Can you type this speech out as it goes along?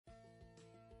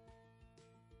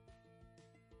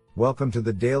Welcome to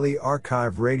the Daily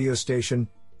Archive radio station,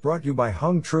 brought to you by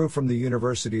Hung Tru from the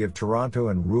University of Toronto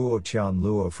and Ruo Tian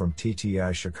Luo from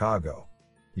TTI Chicago.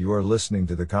 You are listening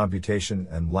to the Computation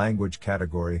and Language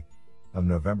category of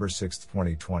November 6,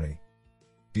 2020.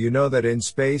 Do you know that in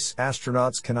space,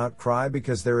 astronauts cannot cry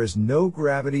because there is no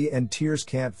gravity and tears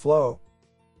can't flow?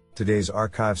 Today's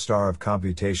archive star of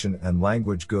computation and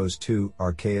language goes to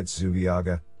Arkaitz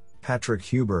Zubiaga, Patrick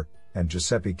Huber, and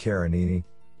Giuseppe Caronini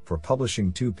for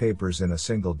publishing 2 papers in a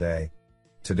single day.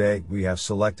 Today, we have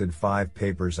selected 5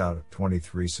 papers out of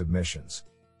 23 submissions.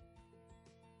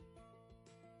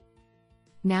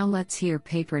 Now let's hear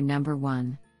paper number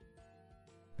 1.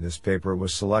 This paper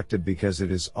was selected because it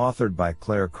is authored by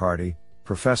Claire Carty,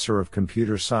 Professor of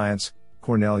Computer Science,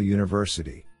 Cornell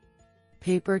University.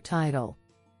 Paper title: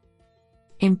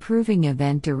 Improving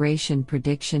Event Duration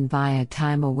Prediction via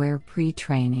Time-Aware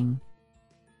Pre-Training.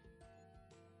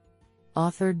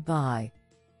 Authored by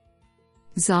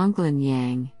Zhonglin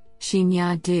Yang,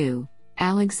 Xinya Du,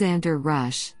 Alexander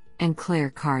Rush, and Claire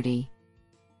Carty.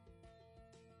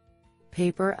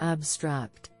 Paper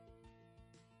abstract: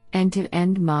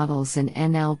 End-to-end models in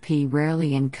NLP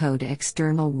rarely encode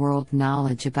external world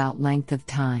knowledge about length of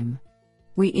time.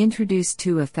 We introduce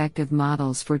 2 effective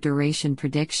models for duration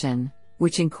prediction,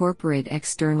 which incorporate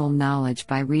external knowledge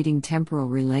by reading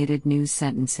temporal-related news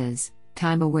sentences,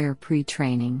 time-aware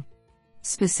pre-training.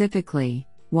 Specifically,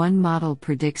 one model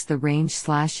predicts the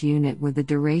range/unit where the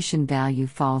duration value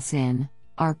falls in,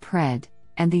 rpred,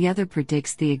 and the other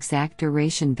predicts the exact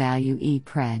duration value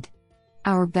epred.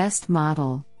 Our best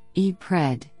model,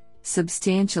 epred,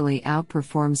 substantially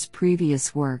outperforms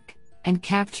previous work, and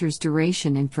captures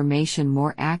duration information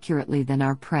more accurately than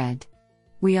rpred.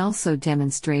 We also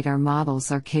demonstrate our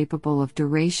models are capable of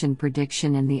duration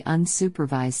prediction in the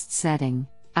unsupervised setting,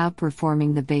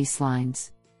 outperforming the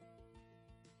baselines.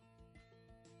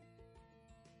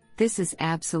 This is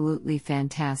absolutely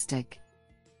fantastic.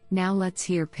 Now let's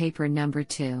hear paper number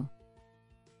 2.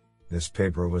 This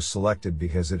paper was selected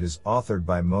because it is authored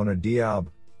by Mona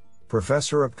Diab,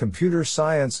 Professor of Computer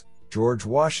Science, George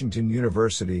Washington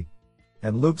University,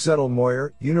 and Luc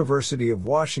Zettelmoyer, University of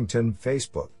Washington,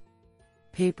 Facebook.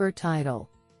 Paper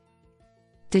title: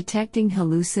 Detecting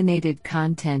Hallucinated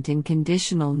Content in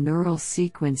Conditional Neural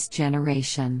Sequence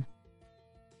Generation.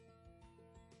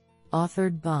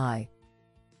 Authored by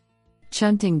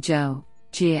Chunting Zhou,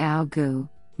 Jiao Gu,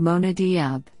 Mona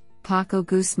Diab, Paco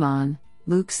Guzman,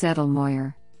 Luc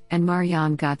Zettelmoyer, and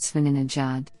Marianne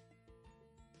Gottsvaninejad.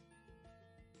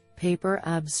 Paper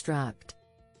abstract: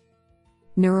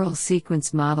 Neural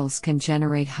sequence models can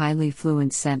generate highly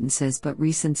fluent sentences, but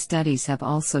recent studies have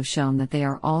also shown that they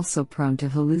are also prone to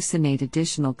hallucinate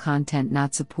additional content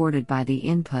not supported by the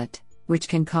input, which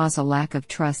can cause a lack of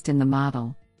trust in the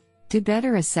model. To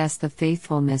better assess the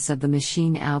faithfulness of the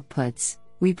machine outputs,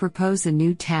 we propose a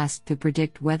new task to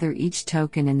predict whether each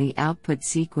token in the output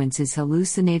sequence is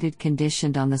hallucinated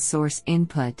conditioned on the source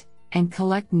input, and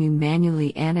collect new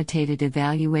manually annotated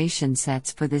evaluation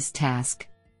sets for this task.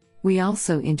 We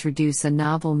also introduce a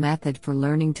novel method for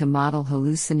learning to model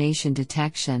hallucination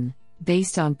detection,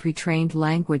 based on pre-trained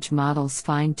language models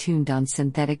fine-tuned on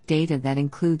synthetic data that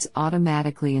includes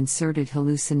automatically inserted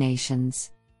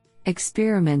hallucinations.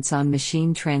 Experiments on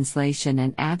machine translation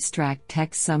and abstract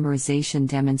text summarization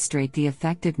demonstrate the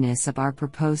effectiveness of our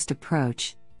proposed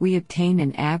approach. We obtain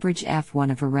an average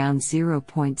F1 of around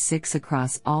 0.6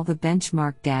 across all the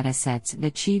benchmark datasets and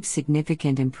achieve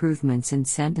significant improvements in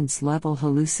sentence-level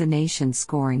hallucination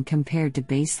scoring compared to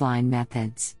baseline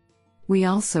methods. We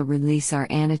also release our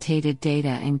annotated data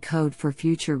and code for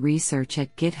future research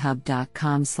at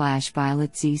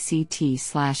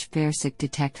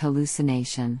github.com/violetzect/fairsic-detect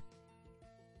hallucination.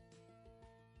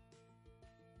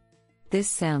 This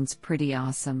sounds pretty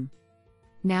awesome.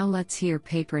 Now let's hear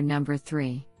paper number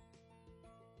 3.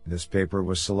 This paper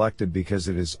was selected because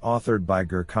it is authored by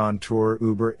Gurkhan Tur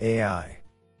Uber AI.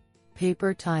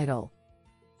 Paper title: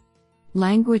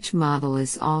 Language Model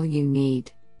is All You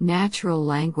Need. Natural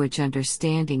Language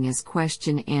Understanding as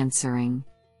Question Answering.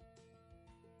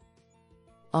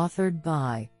 Authored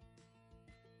by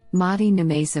Madi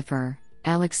Namazafer,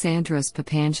 Alexandros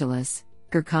Papangelis,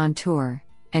 Gurkhan Tur,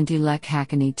 and Dilek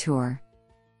Haqqani Tur.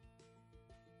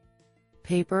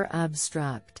 Paper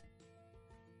abstract: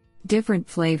 Different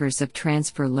flavors of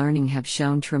transfer learning have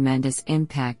shown tremendous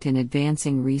impact in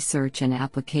advancing research and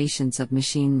applications of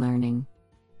machine learning.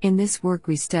 In this work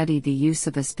we study the use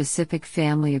of a specific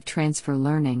family of transfer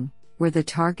learning, where the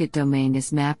target domain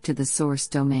is mapped to the source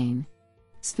domain.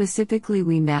 Specifically,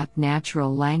 we map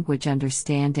natural language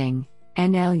understanding,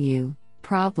 NLU,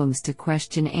 problems to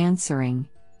question answering,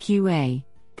 QA,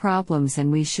 problems,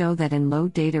 and we show that in low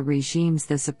data regimes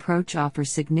this approach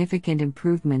offers significant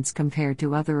improvements compared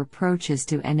to other approaches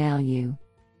to NLU.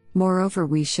 Moreover,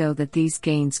 we show that these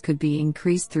gains could be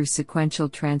increased through sequential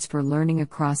transfer learning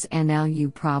across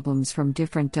NLU problems from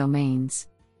different domains.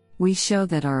 We show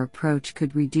that our approach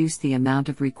could reduce the amount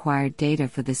of required data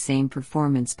for the same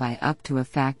performance by up to a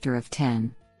factor of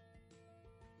 10.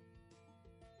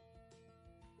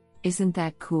 Isn't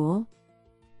that cool?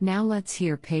 Now let's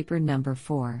hear paper number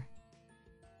 4.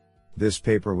 This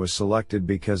paper was selected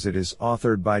because it is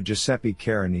authored by Giuseppe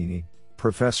Caronini,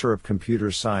 Professor of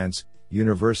Computer Science,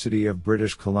 University of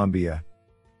British Columbia.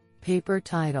 Paper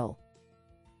title: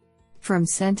 From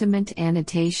Sentiment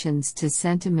Annotations to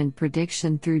Sentiment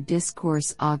Prediction Through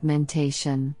Discourse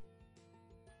Augmentation.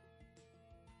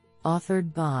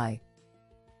 Authored by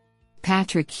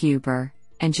Patrick Huber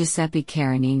and Giuseppe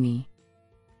Caronini.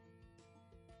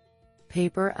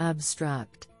 Paper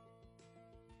abstract: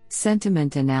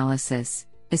 Sentiment analysis,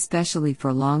 especially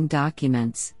for long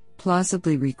documents,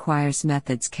 plausibly requires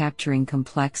methods capturing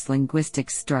complex linguistic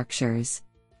structures.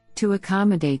 To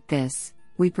accommodate this,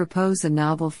 we propose a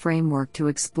novel framework to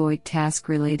exploit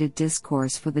task-related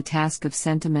discourse for the task of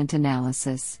sentiment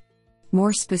analysis.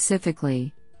 More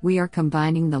specifically, we are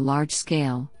combining the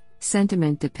large-scale,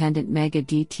 sentiment-dependent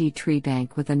MegaDT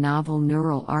treebank with a novel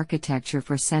neural architecture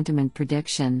for sentiment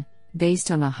prediction,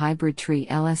 based on a hybrid tree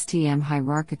LSTM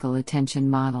hierarchical attention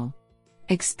model.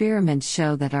 Experiments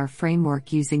show that our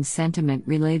framework using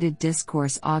sentiment-related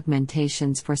discourse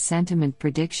augmentations for sentiment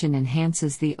prediction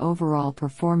enhances the overall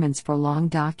performance for long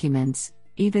documents,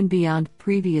 even beyond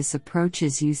previous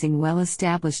approaches using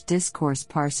well-established discourse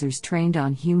parsers trained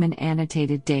on human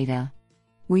annotated data.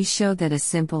 We show that a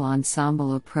simple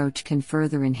ensemble approach can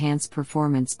further enhance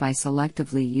performance by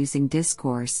selectively using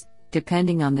discourse,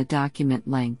 depending on the document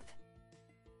length.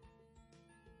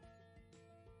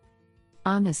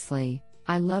 Honestly,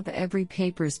 I love every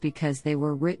papers because they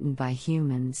were written by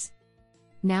humans.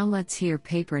 Now let's hear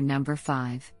paper number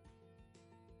 5.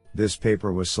 This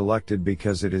paper was selected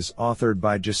because it is authored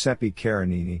by Giuseppe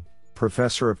Caronini,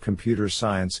 Professor of Computer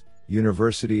Science,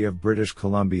 University of British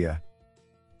Columbia.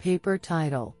 Paper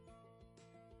title: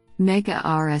 Mega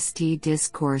RST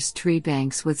Discourse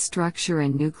Treebanks with Structure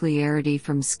and Nuclearity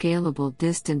from Scalable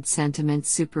Distant Sentiment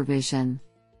Supervision.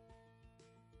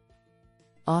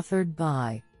 Authored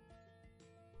by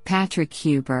Patrick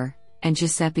Huber and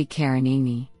Giuseppe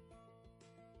Caronini.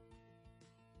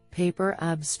 Paper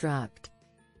abstract: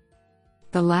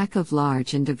 The lack of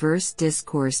large and diverse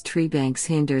discourse treebanks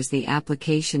hinders the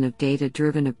application of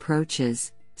data-driven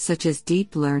approaches, such as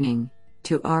deep learning,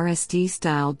 to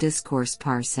RST-style discourse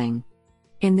parsing.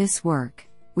 In this work,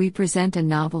 we present a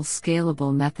novel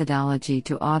scalable methodology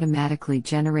to automatically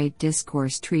generate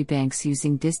discourse treebanks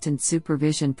using distant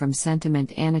supervision from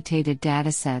sentiment-annotated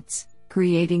datasets,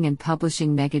 creating and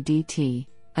publishing MegaDT,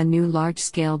 a new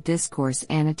large-scale discourse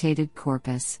annotated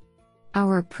corpus.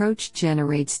 Our approach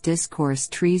generates discourse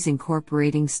trees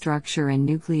incorporating structure and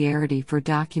nuclearity for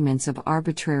documents of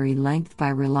arbitrary length by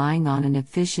relying on an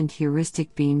efficient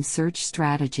heuristic beam search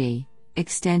strategy,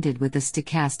 extended with a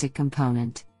stochastic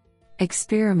component.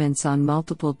 Experiments on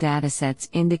multiple datasets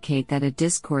indicate that a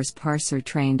discourse parser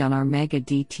trained on our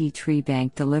MegaDT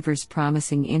treebank delivers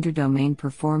promising interdomain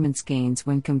performance gains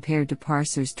when compared to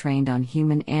parsers trained on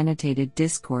human annotated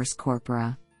discourse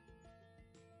corpora.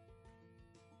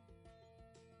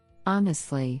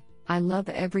 Honestly, I love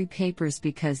every papers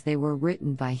because they were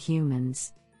written by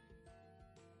humans.